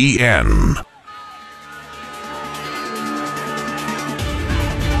EN.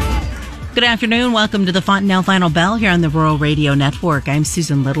 Good afternoon. Welcome to the Fontanelle Final Bell here on the Rural Radio Network. I'm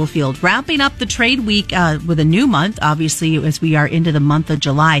Susan Littlefield. Wrapping up the trade week with a new month, obviously, as we are into the month of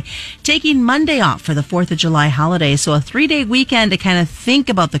July. Taking Monday off for the 4th of July holiday. So a 3-day weekend to kind of think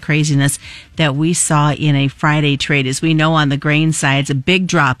about the craziness that we saw in a Friday trade. As we know, on the grain sides, a big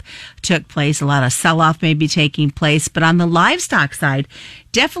drop took place. A lot of sell-off may be taking place. But on the livestock side,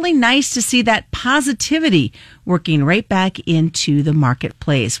 definitely nice to see that positivity working right back into the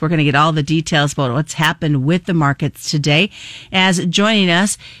marketplace. We're going to get all the details about what's happened with the markets today. As joining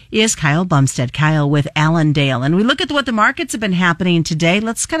us is Kyle Bumsted. Kyle with Allendale. And we look at what the markets have been happening today.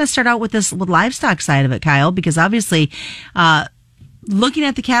 Let's kind of start out with this livestock side of it, Kyle, because obviously, looking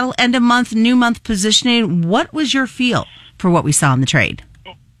at the cattle end of month, new month positioning, what was your feel for what we saw in the trade?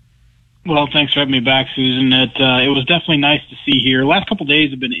 Well, thanks for having me back, Susan. It was definitely nice to see here. Last couple of days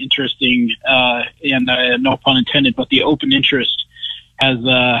have been interesting, and no pun intended, but the open interest has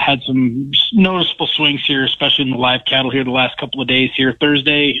had some noticeable swings here, especially in the live cattle here the last couple of days here.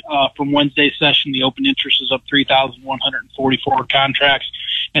 Thursday, from Wednesday's session, the open interest is up 3,144 contracts.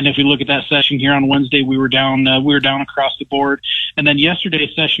 And if we look at that session here on Wednesday, we were down across the board. And then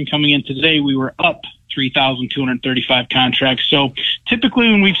yesterday's session coming in today, we were up 3,235 contracts. So typically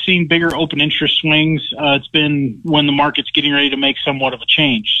when we've seen bigger open interest swings, it's been when the market's getting ready to make somewhat of a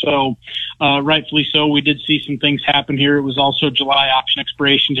change. So rightfully so, we did see some things happen here. It was also July option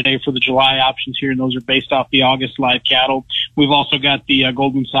expiration today for the July options here, and those are based off the August live cattle. We've also got the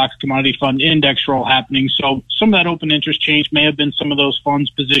Goldman Sachs Commodity Fund Index roll happening. So some of that open interest change may have been some of those funds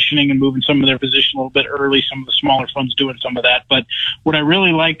positioning and moving some of their position a little bit early, some of the smaller funds doing some of that. But what I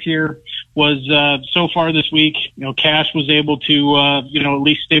really liked here was so far this week, cash was able to, at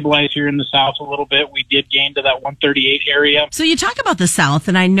least stabilize here in the South a little bit. We did gain to that 138 area. So you talk about the South,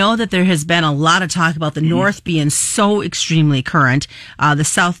 and I know that there has been a lot of talk about the North being so extremely current, the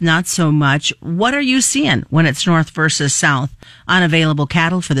South not so much. What are you seeing when it's North versus South on available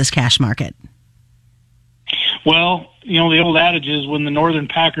cattle for this cash market? Well, the old adage is when the northern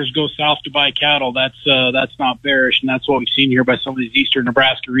packers go south to buy cattle, that's not bearish, and that's what we've seen here by some of these eastern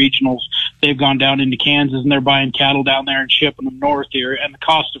Nebraska regionals. They've gone down into Kansas and they're buying cattle down there and shipping them north here, and the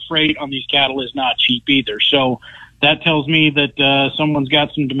cost of freight on these cattle is not cheap either. So that tells me that someone's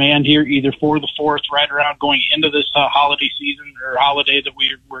got some demand here, either for the 4th, right around going into this holiday season or holiday that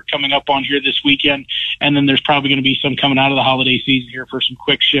we're coming up on here this weekend. And then there's probably going to be some coming out of the holiday season here for some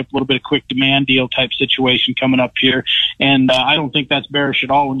quick ship, a little bit of quick demand deal type situation coming up here. And I don't think that's bearish at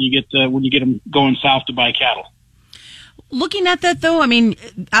all when you get them going south to buy cattle. Looking at that, though, I mean,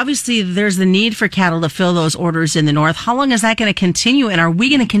 obviously there's the need for cattle to fill those orders in the North. How long is that going to continue? And are we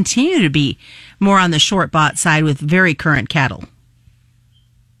going to continue to be more on the short bought side with very current cattle?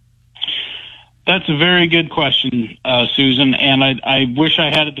 That's a very good question, Susan, and I wish I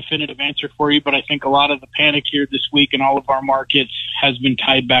had a definitive answer for you, but I think a lot of the panic here this week in all of our markets has been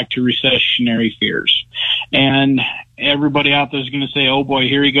tied back to recessionary fears. And everybody out there is going to say, oh boy,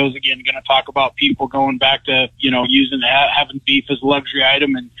 here he goes again, going to talk about people going back to, having beef as a luxury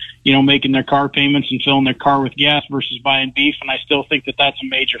item and, making their car payments and filling their car with gas versus buying beef. And I still think that that's a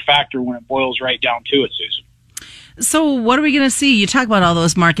major factor when it boils right down to it, Susan. So what are we going to see? You talk about all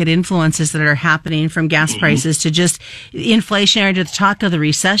those market influences that are happening from gas prices to just inflationary to the talk of the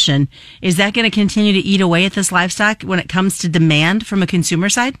recession. Is that going to continue to eat away at this livestock when it comes to demand from a consumer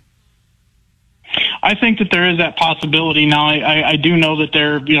side? I think that there is that possibility. Now, I do know that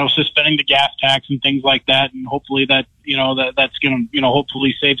they're, suspending the gas tax and things like that, and hopefully that's going to,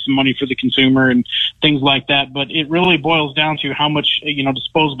 hopefully save some money for the consumer and things like that. But it really boils down to how much,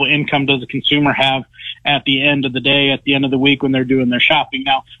 disposable income does the consumer have at the end of the day, at the end of the week when they're doing their shopping.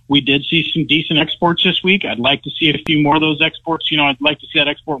 Now, we did see some decent exports this week. I'd like to see a few more of those exports. I'd like to see that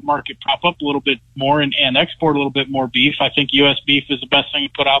export market prop up a little bit more and export a little bit more beef. I think U.S. beef is the best thing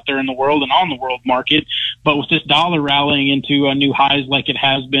to put out there in the world and on the world market. But with this dollar rallying into new highs like it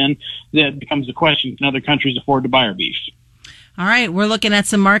has been, that becomes the question: can other countries afford to buy our beef? All right, we're looking at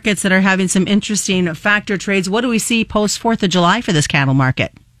some markets that are having some interesting factor trades. What do we see post 4th of July for this cattle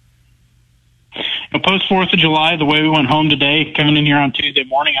market? Post 4th of July, the way we went home today, coming in here on Tuesday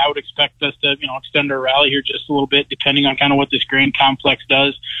morning, I would expect us to, extend our rally here just a little bit, depending on kind of what this grain complex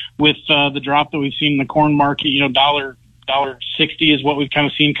does. With the drop that we've seen in the corn market, $1.60 is what we've kind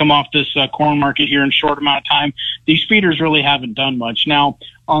of seen come off this corn market here in a short amount of time. These feeders really haven't done much. Now,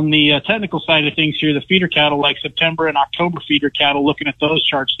 On the technical side of things here, the feeder cattle like September and October feeder cattle, looking at those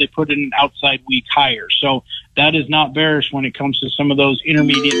charts, they put in an outside week higher. So that is not bearish when it comes to some of those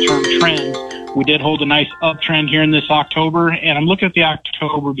intermediate term trends. We did hold a nice uptrend here in this October, and I'm looking at the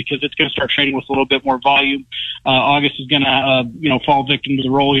October because it's going to start trading with a little bit more volume. August is going to, fall victim to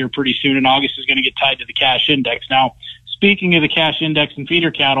the roll here pretty soon, and August is going to get tied to the cash index. Now, speaking of the cash index and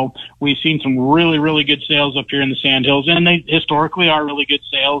feeder cattle, we've seen some really, really good sales up here in the Sandhills, and they historically are really good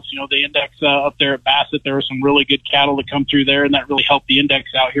sales. The index up there at Bassett, there were some really good cattle that come through there, and that really helped the index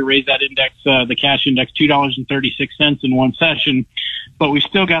out here, raise that index, the cash index, $2.36 in one session. But we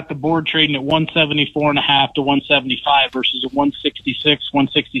still got the board trading at 174.5 to 175 versus a 166,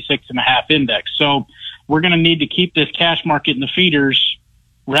 166.5 index. So we're going to need to keep this cash market in the feeders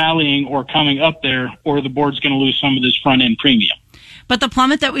rallying or coming up there, or the board's going to lose some of this front end premium. But the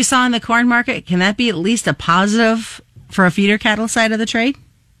plummet that we saw in the corn market, can that be at least a positive for a feeder cattle side of the trade?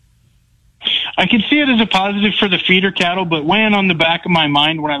 I can see it as a positive for the feeder cattle, but weighing on the back of my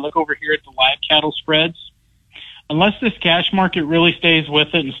mind when I look over here at the live cattle spreads, unless this cash market really stays with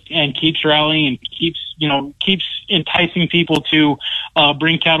it and keeps rallying and keeps enticing people to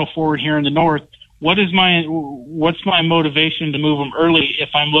bring cattle forward here in the north, what's my motivation to move them early if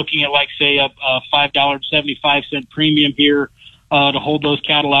I'm looking at, like, say, a $5.75 premium here to hold those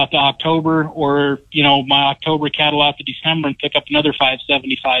cattle out to October, or my October cattle out to December and pick up another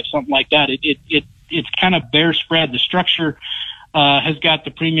 $5.75, something like that. It's kind of bear spread. The structure has got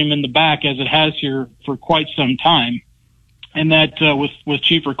the premium in the back, as it has here for quite some time. And that with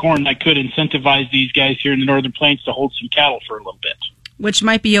cheaper corn, that could incentivize these guys here in the Northern Plains to hold some cattle for a little bit. Which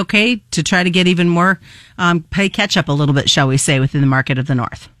might be okay to try to get even more, pay catch up a little bit, shall we say, within the market of the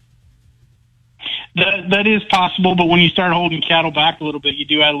North. That is possible, but when you start holding cattle back a little bit, you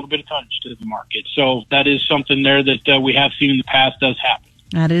do add a little bit of tonnage to the market. So that is something there that we have seen in the past does happen.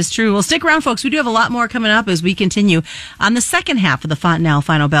 That is true. Well, stick around, folks. We do have a lot more coming up as we continue on the second half of the Fontanelle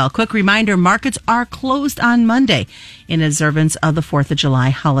Final Bell. Quick reminder, markets are closed on Monday in observance of the 4th of July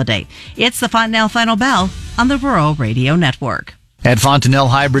holiday. It's the Fontanelle Final Bell on the Rural Radio Network. At Fontanelle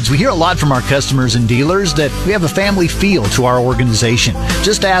Hybrids, we hear a lot from our customers and dealers that we have a family feel to our organization.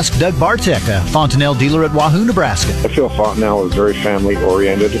 Just ask Doug Bartek, a Fontanelle dealer at Wahoo, Nebraska. I feel Fontanelle is very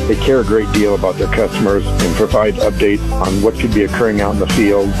family-oriented. They care a great deal about their customers and provide updates on what could be occurring out in the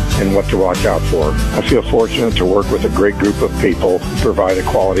field and what to watch out for. I feel fortunate to work with a great group of people who provide a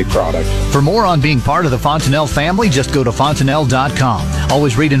quality product. For more on being part of the Fontanelle family, just go to fontanelle.com.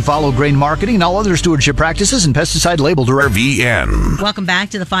 Always read and follow grain marketing and all other stewardship practices and pesticide label directions. RVN. Welcome back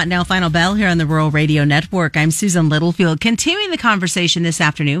to the Fontanelle Final Bell here on the Rural Radio Network. I'm Susan Littlefield, continuing the conversation this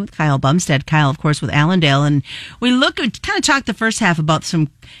afternoon with Kyle Bumsted. Kyle, of course, with Allendale. And we kind of talked the first half about some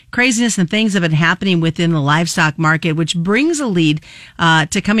craziness and things that have been happening within the livestock market, which brings a lead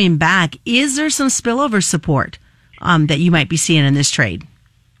to coming back. Is there some spillover support that you might be seeing in this trade?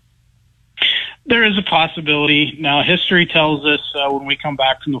 There is a possibility. Now, history tells us when we come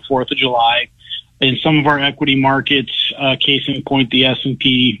back from the 4th of July, in some of our equity markets, case in point, the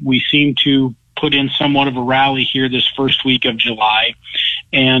S&P, we seem to put in somewhat of a rally here this first week of July.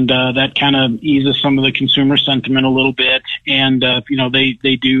 And that kind of eases some of the consumer sentiment a little bit. And,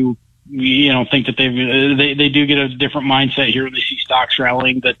 they do, think that they do get a different mindset here when they see stocks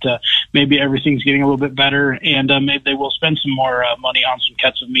rallying, that maybe everything's getting a little bit better, and maybe they will spend some more money on some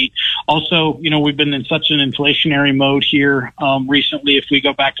cuts of meat. Also, we've been in such an inflationary mode here recently. If we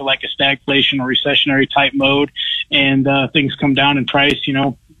go back to like a stagflation or recessionary type mode, and things come down in price,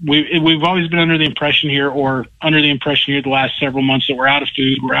 we've always been under the impression here the last several months that we're out of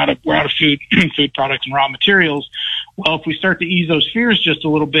food, we're out of food, food products and raw materials. Well, if we start to ease those fears just a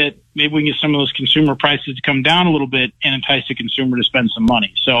little bit, maybe we can get some of those consumer prices to come down a little bit and entice the consumer to spend some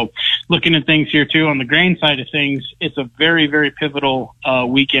money. So looking at things here too, on the grain side of things, it's a very, very pivotal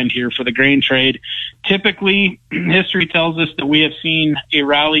weekend here for the grain trade. Typically, history tells us that we have seen a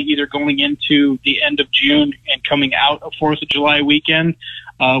rally either going into the end of June and coming out of 4th of July weekend.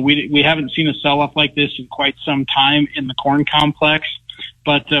 We haven't seen a sell-off like this in quite some time in the corn complex.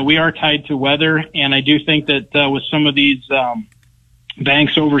 But we are tied to weather, and I do think that with some of these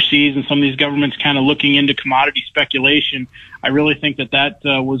banks overseas and some of these governments kind of looking into commodity speculation, I really think that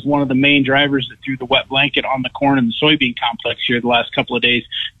was one of the main drivers that threw the wet blanket on the corn and the soybean complex here the last couple of days.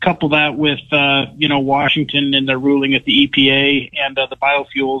 Couple that with, Washington and their ruling at the EPA and the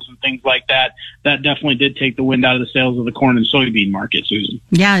biofuels and things like that. That definitely did take the wind out of the sails of the corn and soybean market, Susan.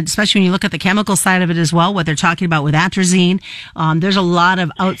 Yeah, especially when you look at the chemical side of it as well, what they're talking about with atrazine. There's a lot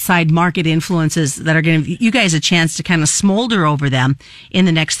of outside market influences that are going to give you guys a chance to kind of smolder over them in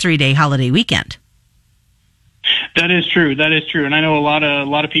the next 3-day holiday weekend. That is true. And I know a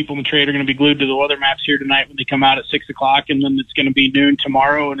lot of people in the trade are going to be glued to the weather maps here tonight when they come out at 6:00, and then it's going to be noon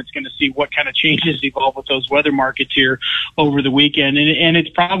tomorrow, and it's going to see what kind of changes evolve with those weather markets here over the weekend. And it's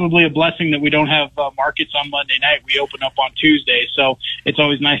probably a blessing that we don't have markets on Monday night. We open up on Tuesday, so it's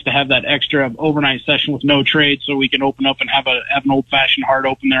always nice to have that extra overnight session with no trade, so we can open up and have an old-fashioned hard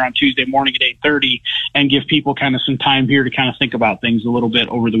open there on Tuesday morning at 8:30, and give people kind of some time here to kind of think about things a little bit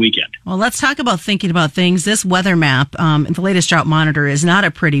over the weekend. Well, let's talk about thinking about things. This weather map, the latest drought monitor, is not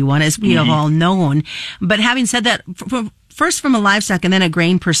a pretty one, as we have all known. But having said that, first from a livestock and then a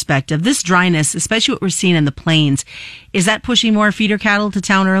grain perspective, this dryness, especially what we're seeing in the plains, is that pushing more feeder cattle to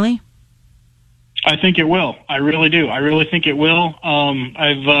town early? I think it will. I really do. I really think it will.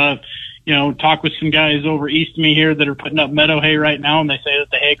 I've talked with some guys over east of me here that are putting up meadow hay right now, and they say that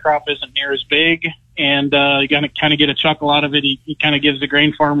the hay crop isn't near as big. And you got to kind of get a chuckle out of it. He kind of gives the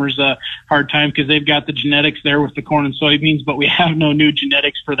grain farmers a hard time because they've got the genetics there with the corn and soybeans, but we have no new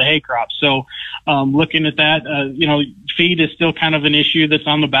genetics for the hay crop. So looking at that, feed is still kind of an issue that's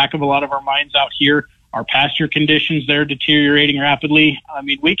on the back of a lot of our minds out here. Our pasture conditions, they're deteriorating rapidly. I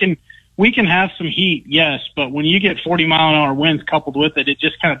mean, we can have some heat, yes, but when you get 40-mile-an-hour winds coupled with it, it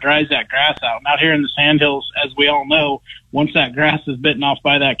just kind of dries that grass out. And out here in the sandhills, as we all know, once that grass is bitten off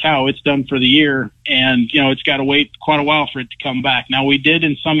by that cow, it's done for the year. And, it's got to wait quite a while for it to come back. Now, we did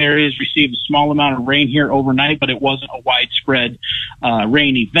in some areas receive a small amount of rain here overnight, but it wasn't a widespread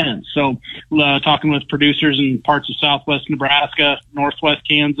rain event. So talking with producers in parts of southwest Nebraska, northwest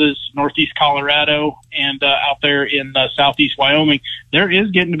Kansas, northeast Colorado, and out there in southeast Wyoming, there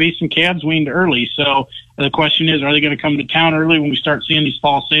is getting to be some calves weaned early. So the question is, are they going to come to town early when we start seeing these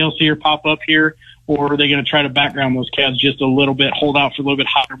fall sales here pop up here? Or are they going to try to background those calves just a little bit, hold out for a little bit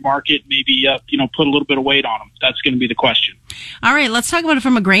hotter market, maybe, put a little bit of weight on them? That's going to be the question. All right, let's talk about it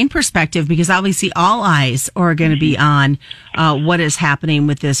from a grain perspective, because obviously all eyes are going to be on what is happening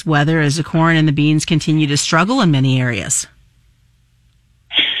with this weather as the corn and the beans continue to struggle in many areas.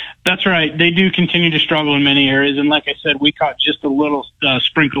 That's right. They do continue to struggle in many areas. And like I said, we caught just a little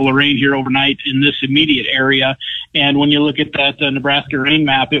sprinkle of rain here overnight in this immediate area. And when you look at that Nebraska rain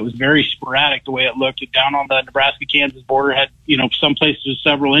map, it was very sporadic the way it looked. Down on the Nebraska-Kansas border had, some places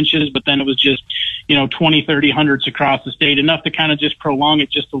several inches, but then it was just, 20, 30 hundredths across the state, enough to kind of just prolong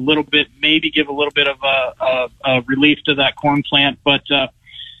it just a little bit, maybe give a little bit of a relief to that corn plant. But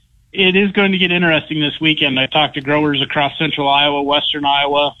it is going to get interesting this weekend. I talked to growers across central Iowa, western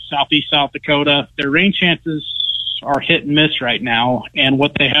Iowa, southeast South Dakota. Their rain chances are hit and miss right now, and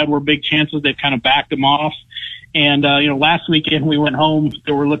what they had were big chances. They've kind of backed them off. And, last weekend we went home.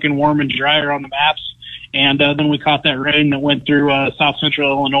 They were looking warm and drier on the maps. And then we caught that rain that went through south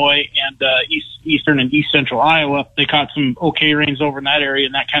central Illinois and eastern and east central Iowa. They caught some okay rains over in that area,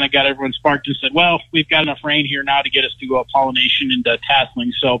 and that kind of got everyone sparked and said, well, we've got enough rain here now to get us to pollination and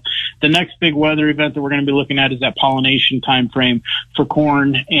tasseling. So the next big weather event that we're going to be looking at is that pollination time frame for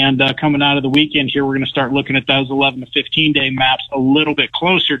corn. And coming out of the weekend here, we're going to start looking at those 11 to 15-day maps a little bit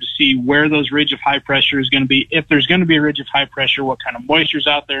closer to see where those ridge of high pressure is going to be. If there's going to be a ridge of high pressure, what kind of moisture's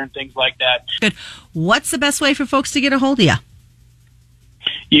out there and things like that. Good. What's the best way for folks to get a hold of you?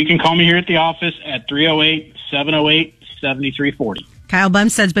 You can call me here at the office at 308-708-7340. Kyle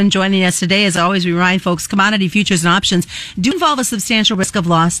Bumsted's been joining us today. As always, we remind folks, commodity futures and options do involve a substantial risk of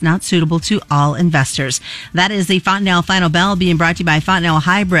loss, not suitable to all investors. That is the Fontanelle Final Bell, being brought to you by Fontanelle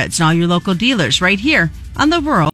Hybrids and all your local dealers right here on the Rural